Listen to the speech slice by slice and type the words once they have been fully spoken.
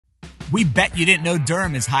We bet you didn't know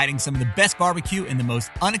Durham is hiding some of the best barbecue in the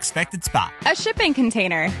most unexpected spot. A shipping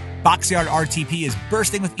container. Boxyard RTP is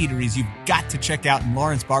bursting with eateries you've got to check out, and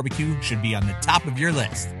Lawrence Barbecue should be on the top of your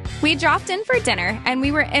list. We dropped in for dinner, and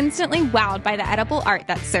we were instantly wowed by the edible art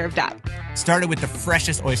that's served up. Started with the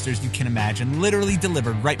freshest oysters you can imagine, literally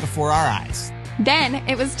delivered right before our eyes. Then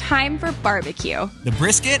it was time for barbecue. The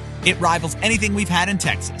brisket, it rivals anything we've had in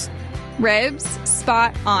Texas. Ribs,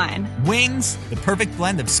 spot on. Wings, the perfect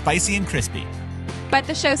blend of spicy and crispy. But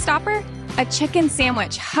the showstopper? A chicken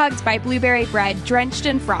sandwich hugged by blueberry bread drenched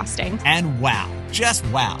in frosting. And wow, just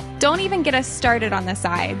wow. Don't even get us started on the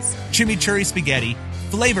sides. Chimichurri spaghetti,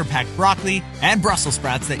 flavor-packed broccoli, and Brussels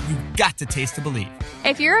sprouts that you've got to taste to believe.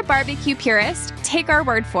 If you're a barbecue purist, take our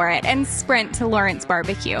word for it and sprint to Lawrence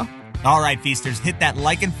Barbecue. All right, feasters, hit that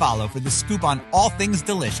like and follow for the scoop on all things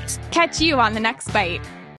delicious. Catch you on the next bite.